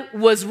 blood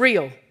was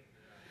real.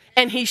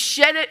 And he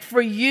shed it for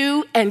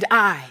you and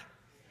I.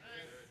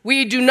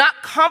 We do not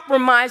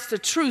compromise the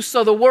truth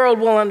so the world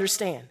will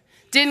understand.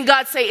 Didn't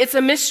God say it's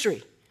a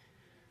mystery?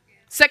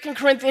 2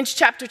 Corinthians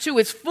chapter 2,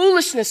 it's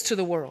foolishness to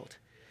the world.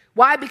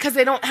 Why? Because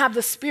they don't have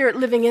the Spirit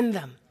living in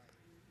them.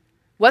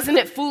 Wasn't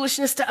it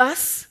foolishness to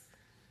us?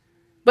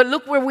 But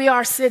look where we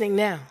are sitting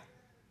now.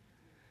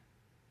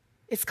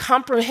 It's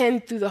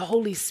comprehended through the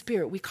Holy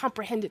Spirit. We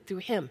comprehend it through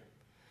him.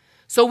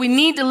 So we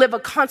need to live a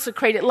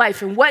consecrated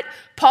life. And what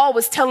Paul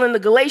was telling the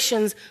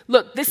Galatians,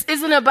 look, this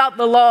isn't about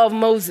the law of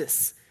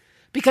Moses.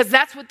 Because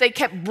that's what they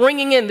kept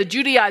bringing in, the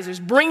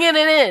Judaizers, bringing it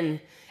in.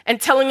 and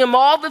telling him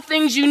all the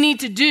things you need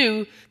to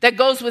do that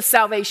goes with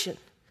salvation.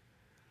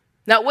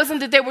 Now, it wasn't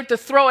that they were to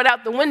throw it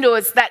out the window.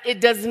 It's that it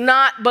does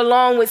not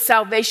belong with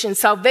salvation.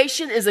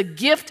 Salvation is a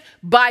gift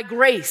by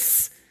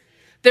grace.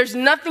 There's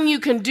nothing you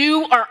can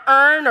do or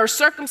earn or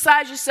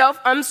circumcise yourself,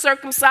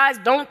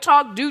 uncircumcised, don't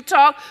talk, do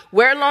talk,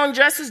 wear long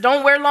dresses,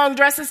 don't wear long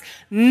dresses.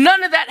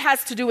 None of that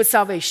has to do with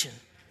salvation.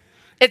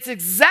 It's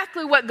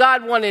exactly what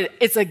God wanted.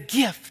 It's a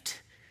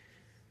gift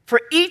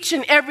for each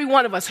and every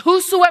one of us,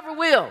 whosoever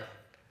will.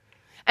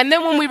 And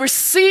then when we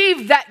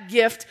receive that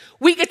gift,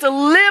 we get to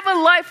live a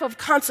life of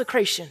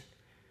consecration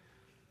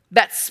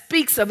that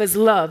speaks of his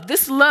love.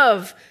 This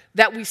love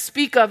that we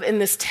speak of in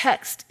this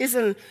text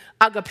isn't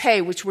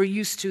agape, which we're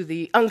used to,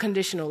 the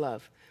unconditional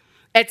love.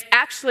 It's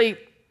actually,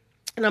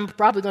 and I'm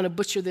probably going to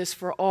butcher this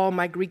for all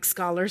my Greek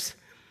scholars,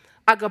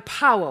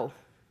 agapao.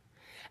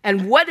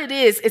 And what it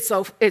is,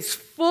 it's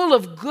full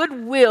of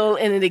goodwill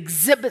and it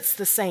exhibits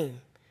the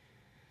same.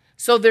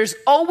 So there's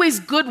always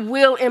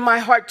goodwill in my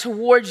heart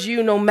towards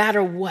you no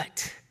matter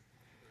what.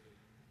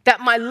 That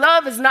my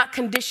love is not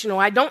conditional.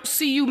 I don't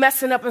see you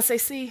messing up and say,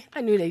 see,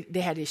 I knew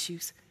they had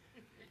issues.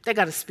 They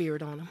got a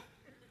spirit on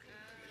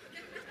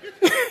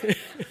them.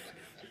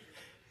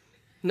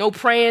 No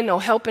praying, no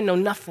helping, no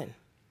nothing.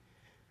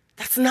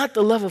 That's not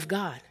the love of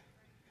God.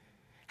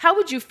 How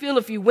would you feel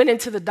if you went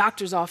into the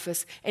doctor's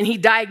office and he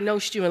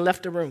diagnosed you and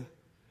left the room?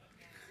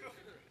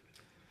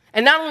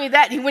 And not only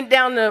that, he went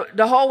down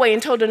the hallway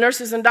and told the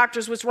nurses and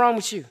doctors what's wrong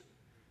with you.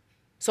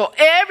 So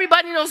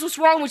everybody knows what's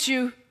wrong with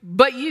you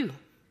but you.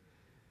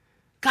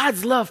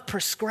 God's love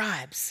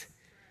prescribes.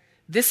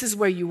 This is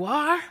where you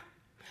are,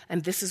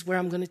 and this is where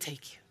I'm going to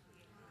take you.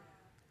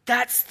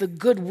 That's the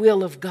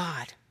goodwill of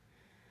God.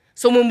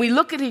 So when we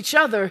look at each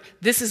other,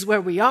 this is where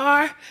we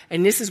are,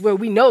 and this is where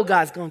we know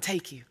God's going to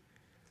take you.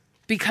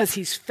 Because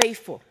he's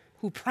faithful,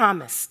 who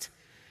promised.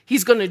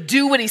 He's going to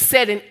do what he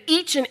said in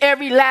each and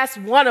every last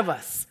one of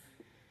us.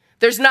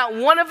 There's not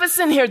one of us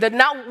in here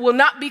that will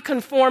not be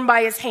conformed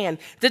by his hand.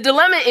 The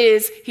dilemma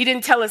is he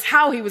didn't tell us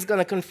how he was going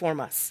to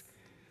conform us.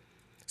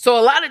 So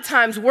a lot of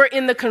times we're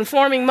in the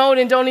conforming mode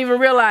and don't even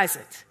realize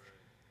it.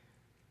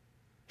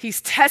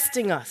 He's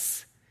testing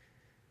us.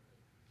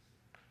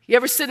 You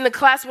ever sit in the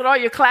class with all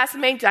your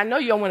classmates? I know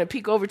you don't want to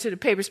peek over to the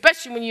paper,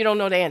 especially when you don't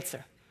know the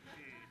answer.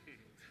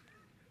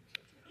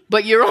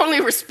 But you're only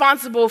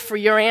responsible for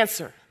your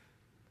answer.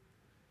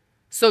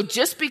 So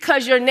just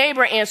because your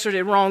neighbor answered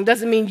it wrong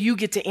doesn't mean you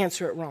get to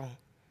answer it wrong.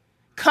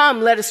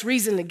 Come, let us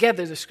reason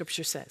together, the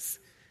scripture says.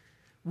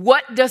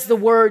 What does the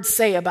word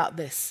say about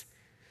this?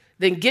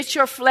 Then get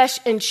your flesh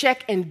in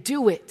check and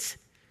do it,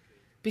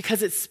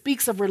 because it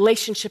speaks of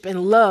relationship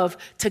and love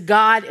to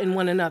God and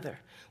one another.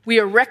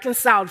 We are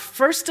reconciled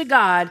first to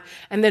God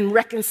and then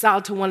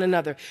reconciled to one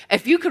another.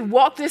 If you could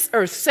walk this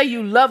earth, say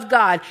you love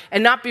God,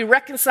 and not be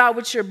reconciled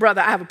with your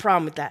brother, I have a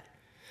problem with that.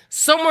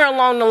 Somewhere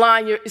along the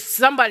line,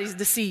 somebody's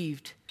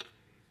deceived.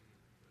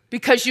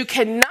 Because you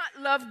cannot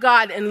love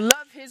God and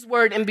love his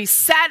word and be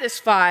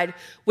satisfied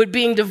with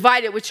being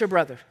divided with your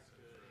brother.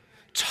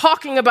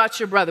 Talking about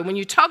your brother. When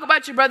you talk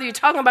about your brother, you're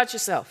talking about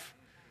yourself.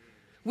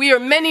 We are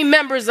many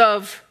members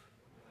of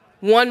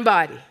one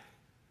body.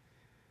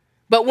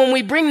 But when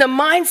we bring the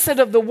mindset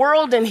of the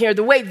world in here,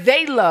 the way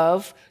they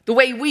love, the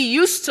way we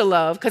used to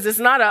love, because it's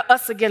not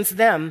us against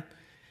them,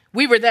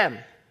 we were them.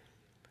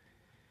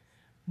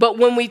 But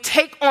when we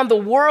take on the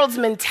world's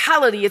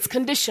mentality, it's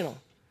conditional.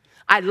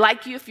 I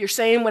like you if you're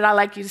saying what I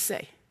like you to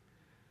say.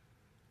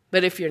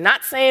 But if you're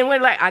not saying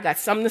what I got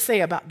something to say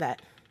about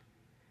that.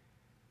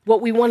 What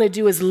we want to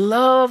do is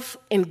love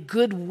and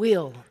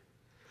goodwill,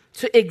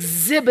 to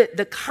exhibit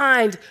the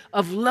kind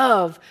of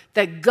love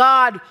that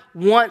God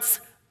wants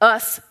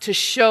us to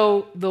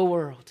show the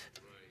world.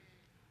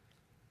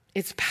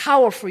 It's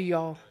powerful,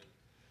 y'all.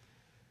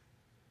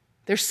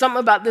 There's something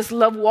about this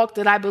love walk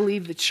that I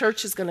believe the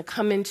church is going to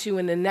come into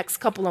in the next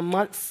couple of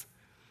months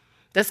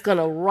that's going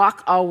to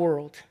rock our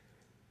world.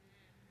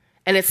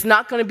 And it's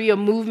not going to be a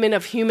movement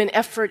of human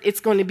effort. It's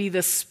going to be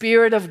the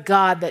Spirit of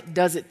God that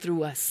does it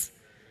through us.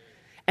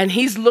 And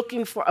he's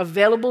looking for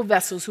available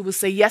vessels who will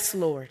say, yes,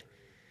 Lord.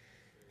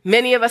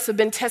 Many of us have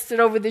been tested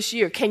over this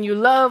year. Can you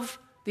love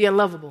the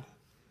unlovable?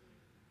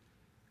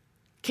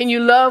 Can you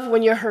love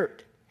when you're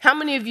hurt? How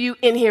many of you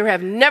in here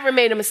have never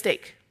made a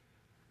mistake?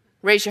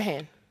 Raise your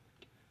hand.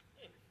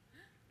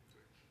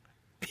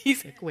 He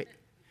said, quick.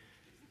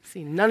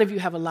 See, none of you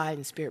have a lie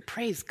in spirit.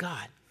 Praise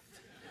God.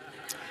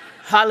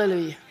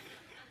 Hallelujah.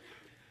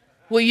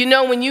 Well, you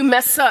know, when you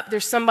mess up,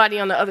 there's somebody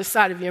on the other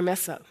side of your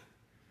mess up.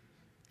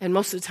 And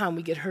most of the time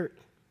we get hurt.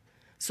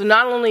 So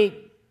not only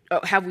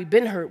have we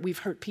been hurt, we've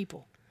hurt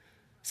people.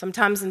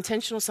 Sometimes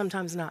intentional,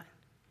 sometimes not.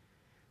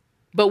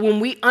 But when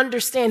we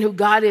understand who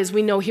God is,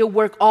 we know he'll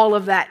work all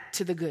of that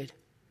to the good.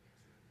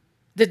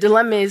 The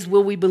dilemma is,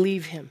 will we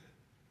believe him?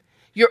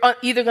 You're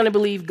either going to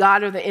believe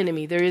God or the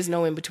enemy. There is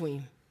no in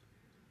between.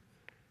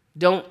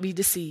 Don't be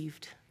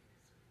deceived.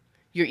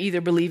 You're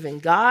either believing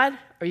God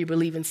or you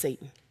believe in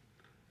Satan.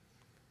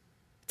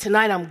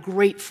 Tonight, I'm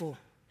grateful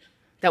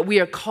that we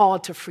are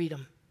called to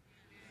freedom.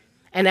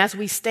 And as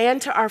we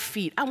stand to our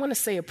feet, I want to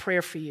say a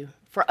prayer for you,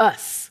 for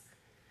us,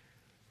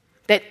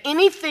 that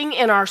anything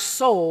in our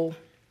soul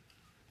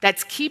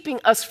that's keeping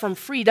us from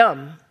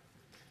freedom,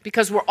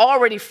 because we're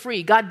already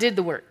free, God did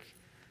the work.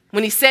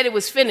 When he said it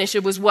was finished,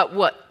 it was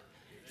what?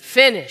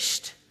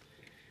 Finished.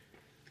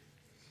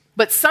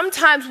 But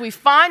sometimes we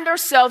find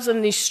ourselves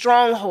in these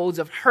strongholds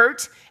of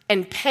hurt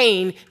and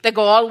pain that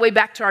go all the way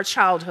back to our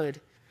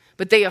childhood,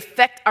 but they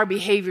affect our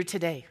behavior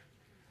today.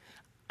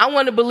 I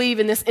want to believe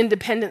in this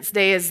Independence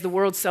Day as the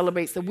world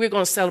celebrates that we're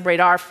going to celebrate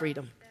our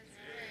freedom.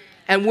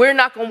 And we're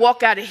not going to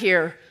walk out of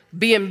here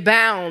being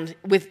bound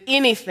with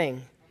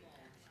anything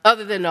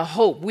other than a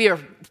hope. We are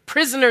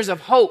prisoners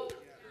of hope.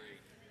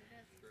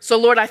 So,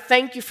 Lord, I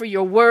thank you for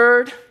your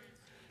word,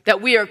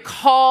 that we are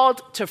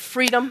called to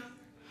freedom.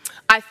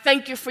 I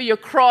thank you for your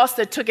cross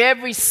that took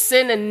every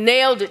sin and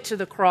nailed it to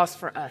the cross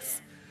for us.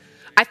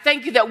 I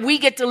thank you that we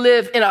get to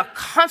live in a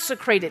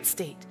consecrated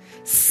state,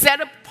 set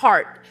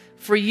apart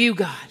for you,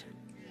 God.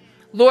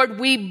 Lord,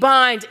 we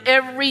bind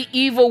every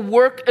evil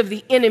work of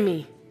the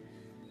enemy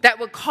that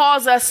would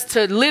cause us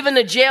to live in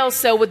a jail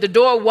cell with the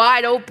door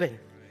wide open.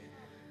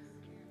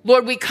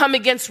 Lord, we come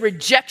against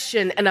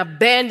rejection and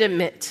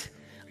abandonment,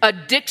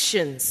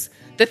 addictions,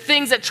 the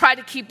things that try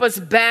to keep us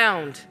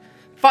bound,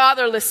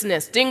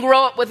 fatherlessness, didn't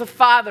grow up with a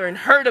father and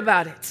heard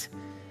about it.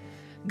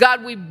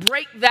 God, we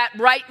break that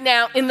right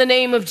now in the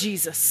name of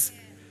Jesus.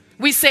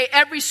 We say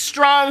every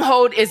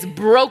stronghold is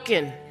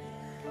broken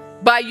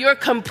by your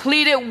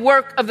completed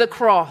work of the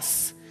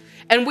cross.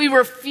 And we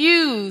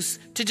refuse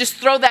to just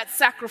throw that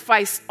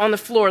sacrifice on the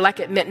floor like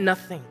it meant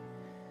nothing.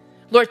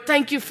 Lord,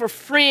 thank you for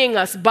freeing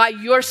us by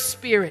your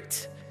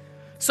Spirit.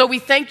 So we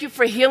thank you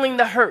for healing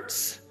the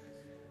hurts.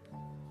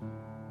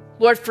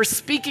 Lord, for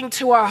speaking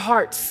to our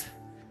hearts,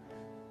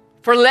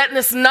 for letting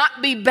us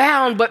not be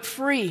bound but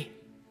free.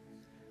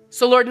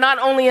 So Lord, not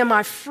only am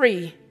I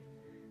free,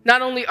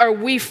 not only are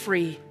we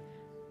free,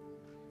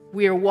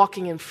 we are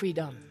walking in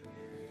freedom.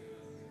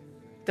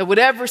 That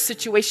whatever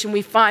situation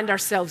we find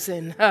ourselves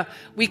in,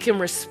 we can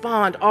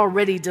respond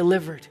already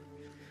delivered,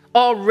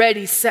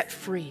 already set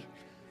free.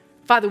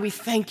 Father, we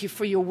thank you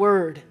for your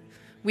word.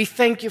 We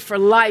thank you for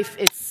life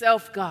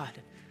itself, God.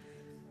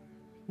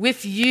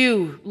 With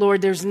you,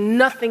 Lord, there's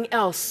nothing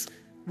else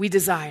we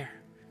desire.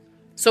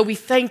 So we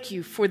thank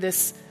you for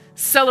this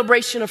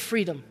celebration of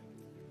freedom.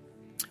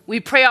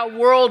 We pray our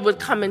world would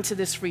come into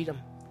this freedom,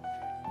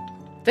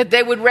 that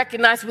they would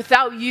recognize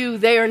without you,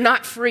 they are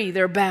not free,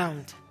 they're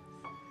bound.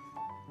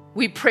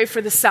 We pray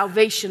for the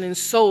salvation and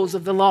souls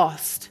of the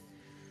lost.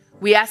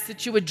 We ask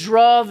that you would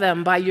draw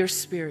them by your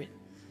Spirit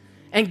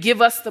and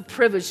give us the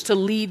privilege to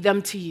lead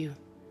them to you.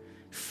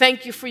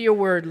 Thank you for your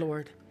word,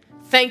 Lord.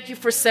 Thank you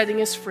for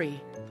setting us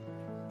free.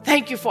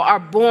 Thank you for our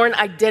born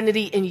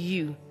identity in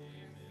you,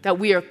 that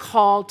we are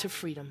called to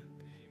freedom.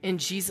 In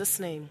Jesus'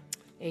 name,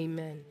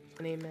 amen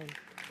and amen.